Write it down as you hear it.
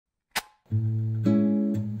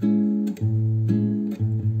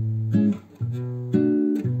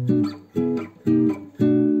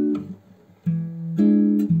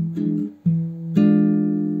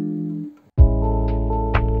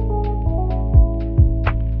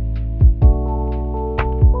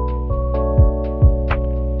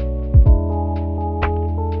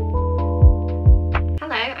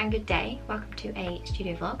to a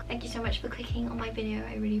studio vlog. Thank you so much for clicking on my video,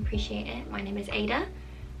 I really appreciate it. My name is Ada,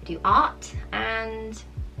 I do art and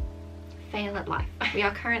fail at life. We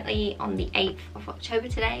are currently on the 8th of October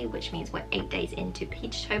today, which means we're 8 days into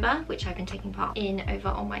Peachtober, which I've been taking part in over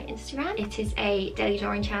on my Instagram. It is a daily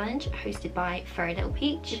drawing challenge hosted by Furry Little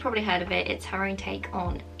Peach. You've probably heard of it. It's her own take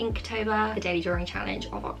on Inktober, the daily drawing challenge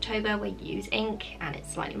of October, where you use ink and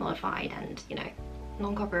it's slightly modified and, you know,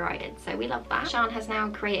 non-copyrighted, so we love that. Sian has now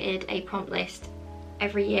created a prompt list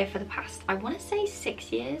every year for the past, I want to say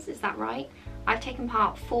 6 years, is that right? I've taken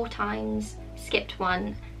part 4 times, skipped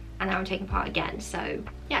one, and now I'm taking part again, so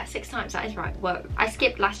yeah, 6 times, that is right. Well, I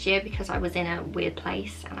skipped last year because I was in a weird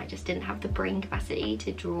place and I just didn't have the brain capacity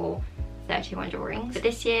to draw 31 drawings. But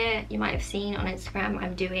this year, you might have seen on Instagram,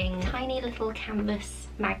 I'm doing tiny little canvas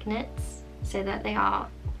magnets so that they are,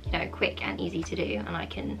 you know, quick and easy to do, and I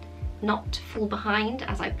can not fall behind,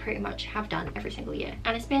 as I pretty much have done every single year.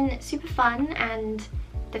 And it's been super fun, and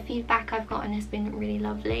the feedback I've gotten has been really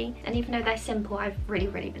lovely. And even though they're simple, I've really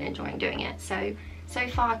been enjoying doing it. So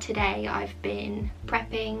far today, I've been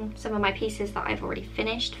prepping some of my pieces that I've already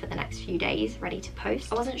finished for the next few days, ready to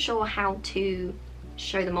post. I wasn't sure how to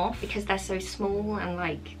show them off because they're so small, and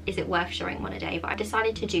like, is it worth showing one a day? But I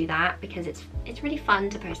decided to do that because it's really fun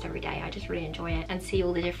to post every day. I just really enjoy it and see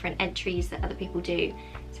all the different entries that other people do.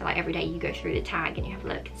 So like every day you go through the tag and you have a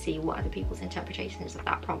look and see what other people's interpretations of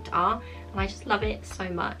that prompt are, and I just love it so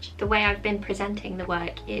much. The way I've been presenting the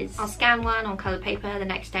work is I'll scan one on coloured paper, the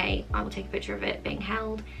next day I will take a picture of it being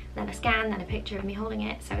held, then a scan, then a picture of me holding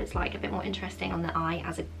it, so it's like a bit more interesting on the eye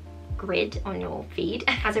as a grid on your feed.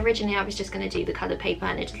 As originally I was just going to do the coloured paper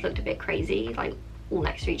and it just looked a bit crazy, like all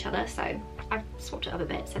next to each other, so I've swapped it up a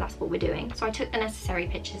bit, so that's what we're doing. So I took the necessary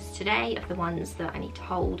pictures today of the ones that I need to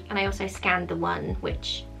hold, and I also scanned the one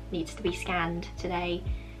which needs to be scanned today,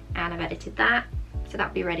 and I've edited that, so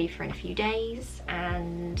that'll be ready for in a few days.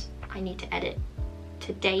 And I need to edit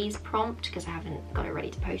today's prompt because I haven't got it ready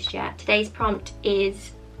to post yet. Today's prompt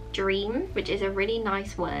is dream, which is a really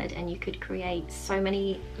nice word, and you could create so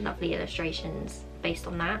many lovely illustrations based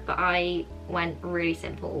on that, but I went really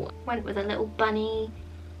simple. Went with a little bunny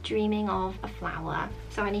dreaming of a flower,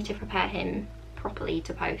 so I need to prepare him properly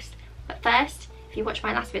to post. But first, if you watch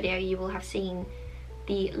my last video, you will have seen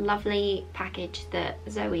the lovely package that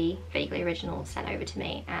Zoe, Vaguely Original, sent over to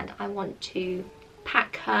me, and I want to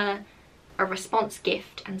pack her a response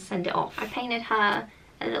gift and send it off. I painted her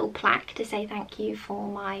a little plaque to say thank you for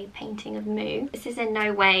my painting of Moo. This is in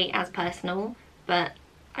no way as personal, but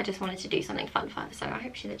I just wanted to do something fun for her, so I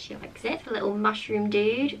hope that she likes it. A little mushroom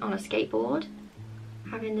dude on a skateboard,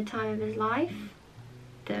 having the time of his life.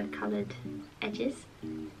 The coloured edges.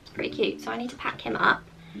 It's pretty cute, so I need to pack him up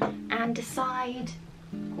and decide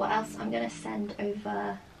what else I'm going to send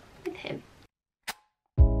over with him.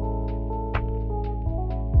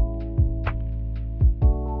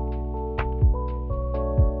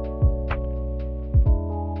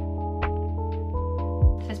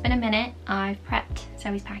 It's been a minute. I've prepped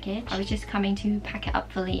Zoe's package. I was just coming to pack it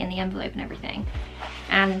up fully in the envelope and everything,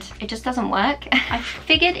 and it just doesn't work. I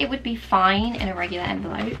figured it would be fine in a regular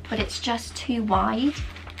envelope, but it's just too wide,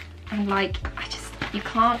 and like, you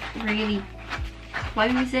can't really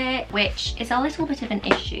close it, which is a little bit of an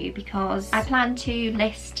issue because I plan to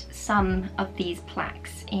list some of these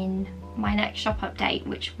plaques in my next shop update,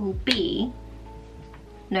 which will be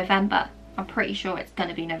November. I'm pretty sure it's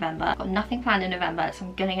gonna be November. I've got nothing planned in November, so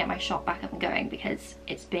I'm gonna get my shop back up and going because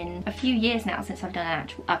it's been a few years now since I've done an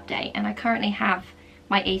actual update, and I currently have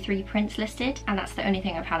my A3 prints listed, and that's the only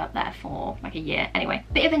thing I've had up there for like a year. Anyway,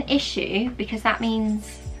 bit of an issue because that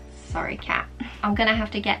means, sorry cat, I'm gonna have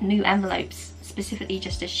to get new envelopes specifically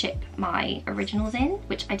just to ship my originals in,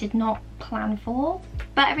 which I did not plan for.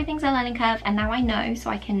 But everything's a learning curve, and now I know, so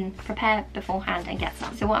I can prepare beforehand and get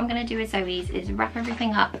some. So what I'm gonna do with Zoe's is wrap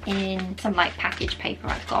everything up in some like package paper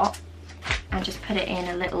I've got and just put it in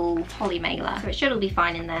a little poly mailer. So it should all be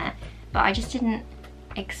fine in there, but I just didn't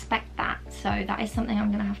expect that. So that is something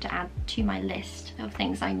I'm gonna have to add to my list of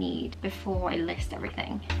things I need before I list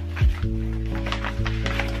everything.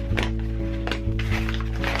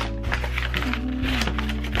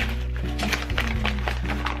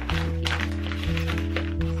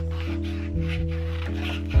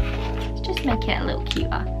 Make it a little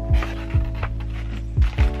cuter.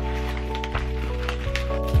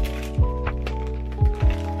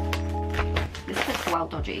 This looks well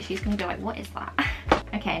dodgy. She's gonna be like, what is that?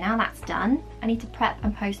 Okay, now that's done. I need to prep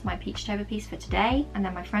and post my Peachtober piece for today, and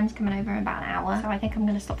then my friend's coming over in about an hour, so I think I'm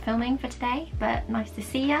gonna stop filming for today. But nice to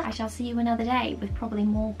see ya. I shall see you another day with probably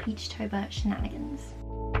more Peachtober shenanigans.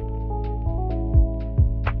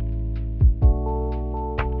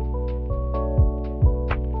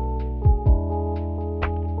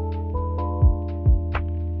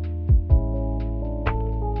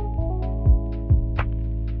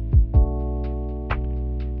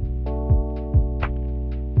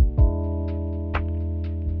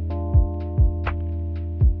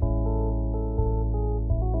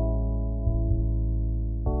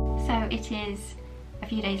 it is a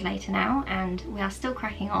few days later now and we are still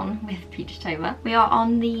cracking on with Peachtober. We are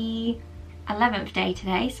on the 11th day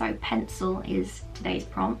today, so pencil is today's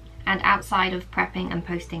prompt. And outside of prepping and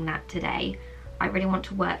posting that today, I really want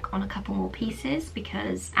to work on a couple more pieces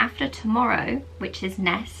because after tomorrow, which is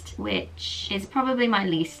Nest, which is probably my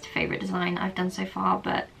least favourite design I've done so far,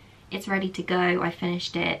 but it's ready to go, I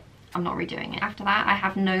finished it, I'm not redoing it. After that, I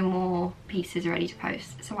have no more pieces ready to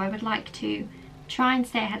post, so I would like to try and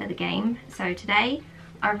stay ahead of the game. So today,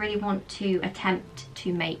 I really want to attempt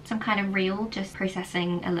to make some kind of reel, just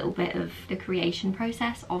processing a little bit of the creation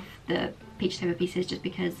process of the Peachtober pieces, just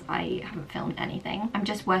because I haven't filmed anything. I'm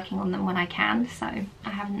just working on them when I can, so I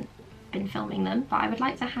haven't been filming them, but I would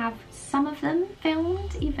like to have some of them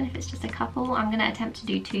filmed, even if it's just a couple. I'm gonna attempt to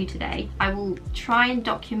do 2 today. I will try and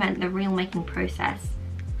document the reel making process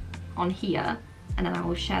on here, and then I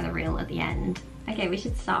will share the reel at the end. Okay, we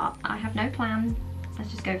should start. I have no plan,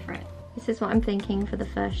 let's just go for it. This is what I'm thinking for the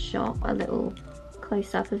first shot, a little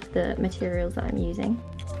close-up of the materials that I'm using.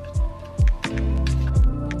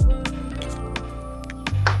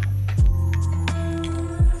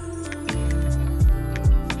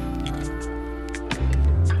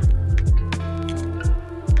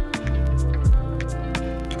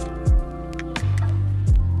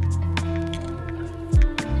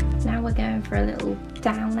 Now we're going for a little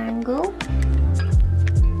down angle.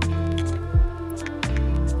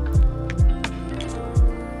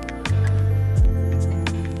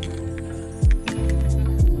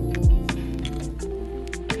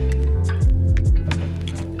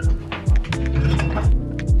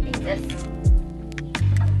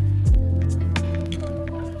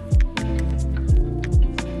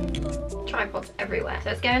 Tripods everywhere.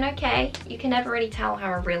 So it's going okay. You can never really tell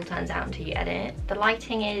how a reel turns out until you edit it. The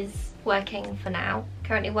lighting is working for now.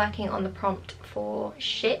 Currently working on the prompt for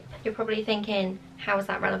ship. You're probably thinking, how is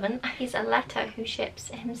that relevant? He's a letter who ships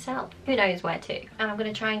himself. Who knows where to? And I'm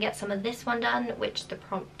gonna try and get some of this one done, which the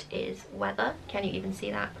prompt is weather. Can you even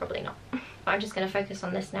see that? Probably not. But I'm just gonna focus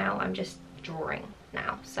on this now. I'm just drawing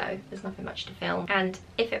now, so there's nothing much to film. And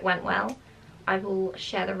if it went well, I will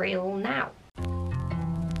share the reel now.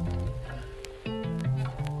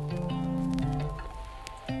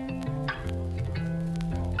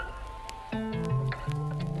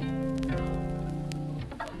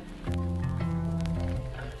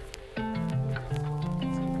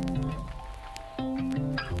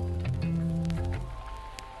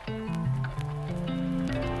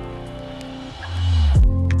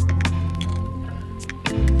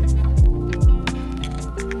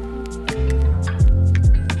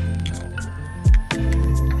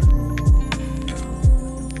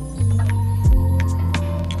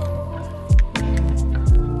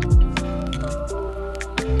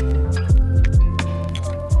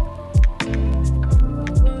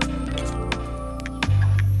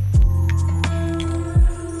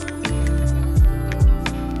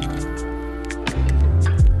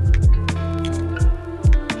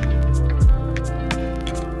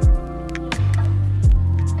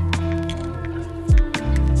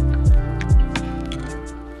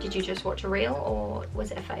 Did you just watch a reel or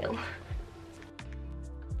was it a fail?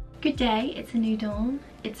 Good day, it's a new dawn.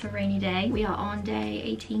 It's a rainy day. We are on day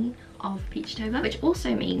 18 of Peachtober, which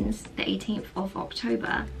also means the 18th of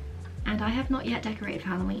October. And I have not yet decorated for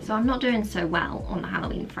Halloween, so I'm not doing so well on the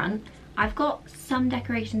Halloween front. I've got some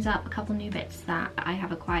decorations up, a couple new bits that I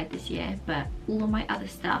have acquired this year, but all of my other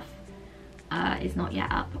stuff is not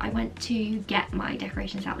yet up. I went to get my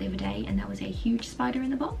decorations out the other day and there was a huge spider in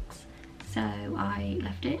the box. So I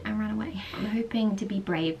left it and ran away. I'm hoping to be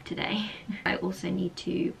brave today. I also need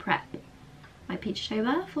to prep my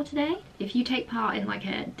Peachtober for today. If you take part in like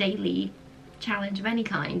a daily challenge of any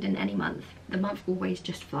kind in any month, the month always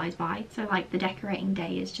just flies by. So like the decorating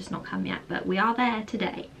day is just not come yet, but we are there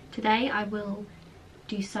today. Today I will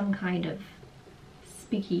do some kind of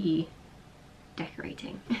spooky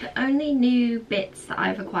decorating. The only new bits that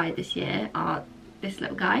I've acquired this year are this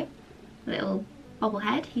little guy, little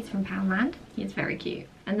bobblehead. He's from Poundland. He's very cute.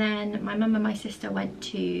 And then my mum and my sister went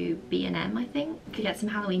to B&M, I think, to get some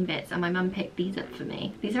Halloween bits, and my mum picked these up for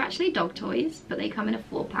me. These are actually dog toys, but they come in a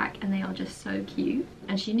 4-pack and they are just so cute.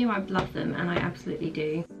 And she knew I'd love them, and I absolutely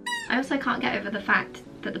do. I also can't get over the fact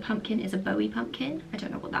that the pumpkin is a Bowie pumpkin. I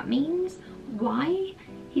don't know what that means. Why?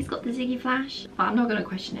 He's got the Ziggy Flash, but I'm not gonna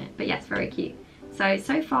question it. But yes, very cute.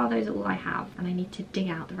 So far those are all I have, and I need to dig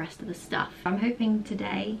out the rest of the stuff. I'm hoping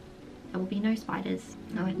today there will be no spiders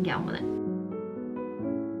and I can get on with it.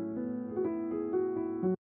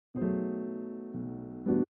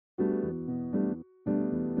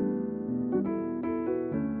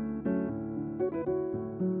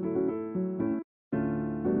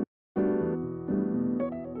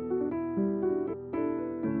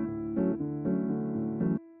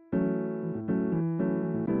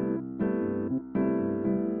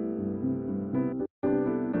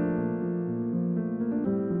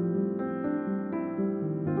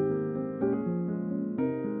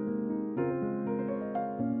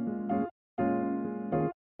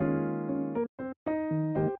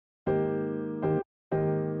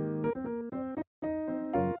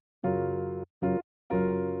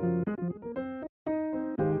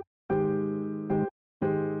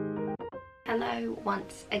 Hello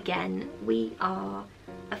once again. We are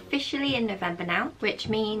officially in November now, which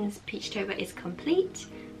means Peachtober is complete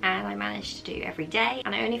and I managed to do every day,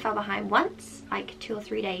 and I only fell behind once, like 2 or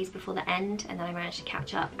 3 days before the end, and then I managed to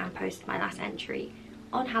catch up and post my last entry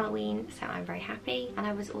on Halloween, so I'm very happy. And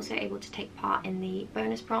I was also able to take part in the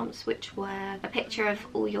bonus prompts, which were a picture of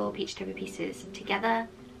all your Peachtober pieces together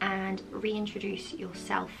and reintroduce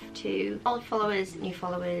yourself to old followers, new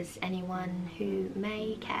followers, anyone who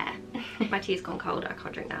may care. My tea's gone cold, I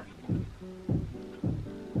can't drink that.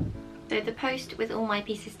 So the post with all my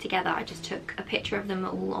pieces together, I just took a picture of them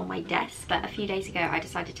all on my desk, but a few days ago I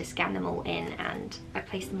decided to scan them all in and I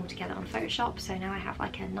placed them all together on Photoshop, so now I have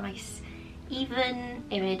like a nice even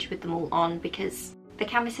image with them all on, because the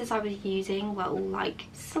canvases I was using were all like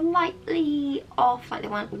slightly off, like they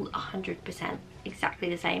weren't all 100% exactly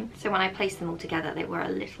the same. So when I placed them all together they were a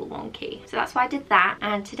little wonky. So that's why I did that,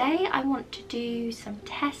 and today I want to do some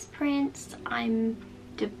test prints. I'm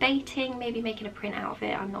debating maybe making a print out of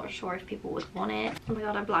it. I'm not sure if people would want it. Oh my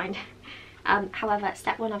god, I'm blind. However,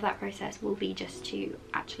 step one of that process will be just to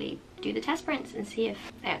actually do the test prints and see if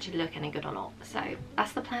they actually look any good or not. So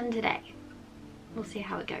that's the plan today. We'll see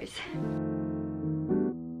how it goes.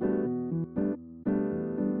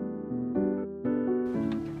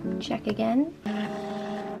 Check again.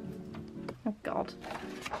 Oh god.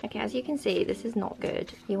 Okay, as you can see, this is not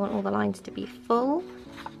good. You want all the lines to be full.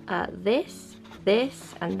 This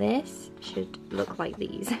and this should look like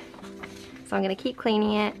these. So I'm going to keep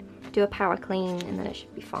cleaning it, do a power clean, and then it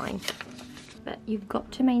should be fine. But you've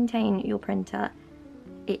got to maintain your printer.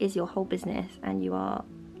 It is your whole business and you are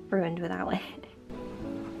ruined without it.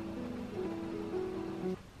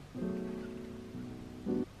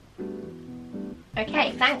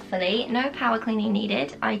 Okay, thankfully no power cleaning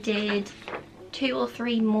needed. I did 2 or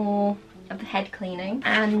 3 more of the head cleaning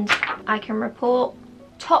and I can report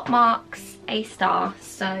top marks, A star,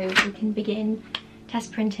 so we can begin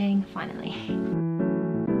test printing finally.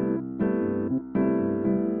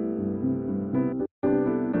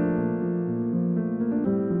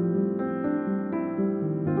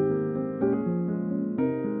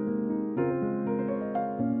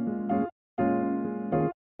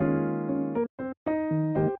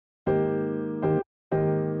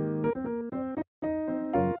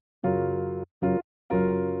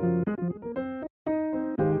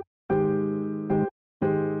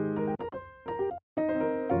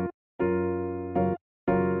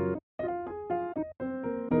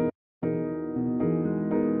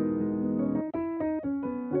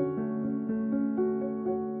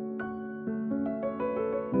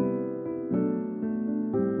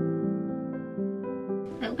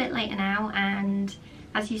 Later now, and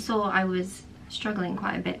as you saw I was struggling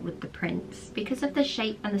quite a bit with the prints because of the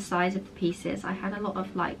shape and the size of the pieces. I had a lot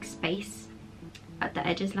of like space at the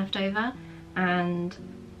edges left over and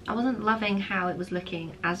I wasn't loving how it was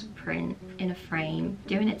looking as a print in a frame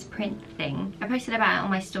doing its print thing. I posted about it on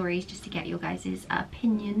my stories just to get your guys'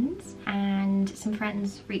 opinions, and some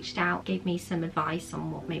friends reached out, gave me some advice on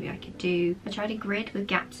what maybe I could do. I tried a grid with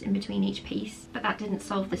gaps in between each piece, but that didn't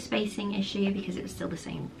solve the spacing issue because it was still the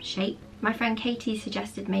same shape. My friend Katie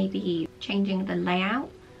suggested maybe changing the layout,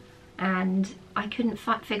 and I couldn't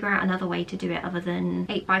figure out another way to do it other than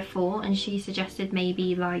 8x4, and she suggested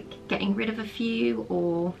maybe like getting rid of a few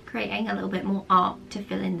or creating a little bit more art to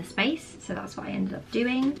fill in the space. So that's what I ended up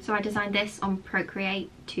doing. So I designed this on Procreate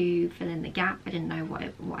to fill in the gap. I didn't know what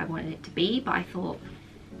I wanted it to be, but I thought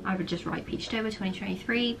I would just write Peachtober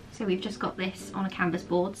 2023. So we've just got this on a canvas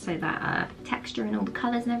board so that texture and all the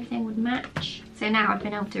colours and everything would match. So now I've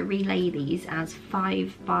been able to relay these as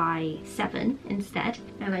 5x7 instead,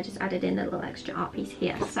 and I just added in a little extra art piece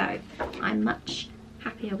here. So I'm much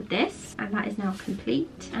happier with this, and that is now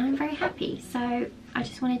complete and I'm very happy. So I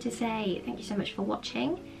just wanted to say thank you so much for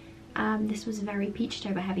watching. This was a very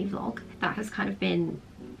Peachtober heavy vlog. That has kind of been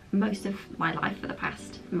most of my life for the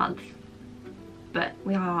past month. But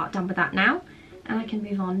we are done with that now, and I can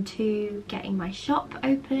move on to getting my shop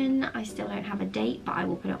open. I still don't have a date, but I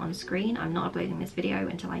will put it on screen. I'm not uploading this video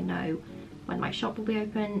until I know when my shop will be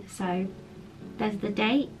open. So there's the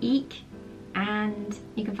date, eek, and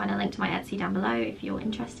you can find a link to my Etsy down below if you're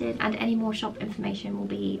interested, and any more shop information will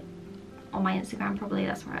be on my Instagram probably.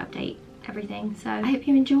 That's where I update everything. So I hope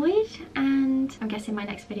you enjoyed, and I'm guessing my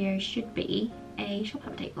next video should be a shop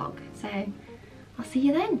update vlog. So I'll see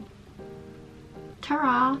you then.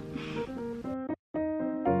 Ta-ra!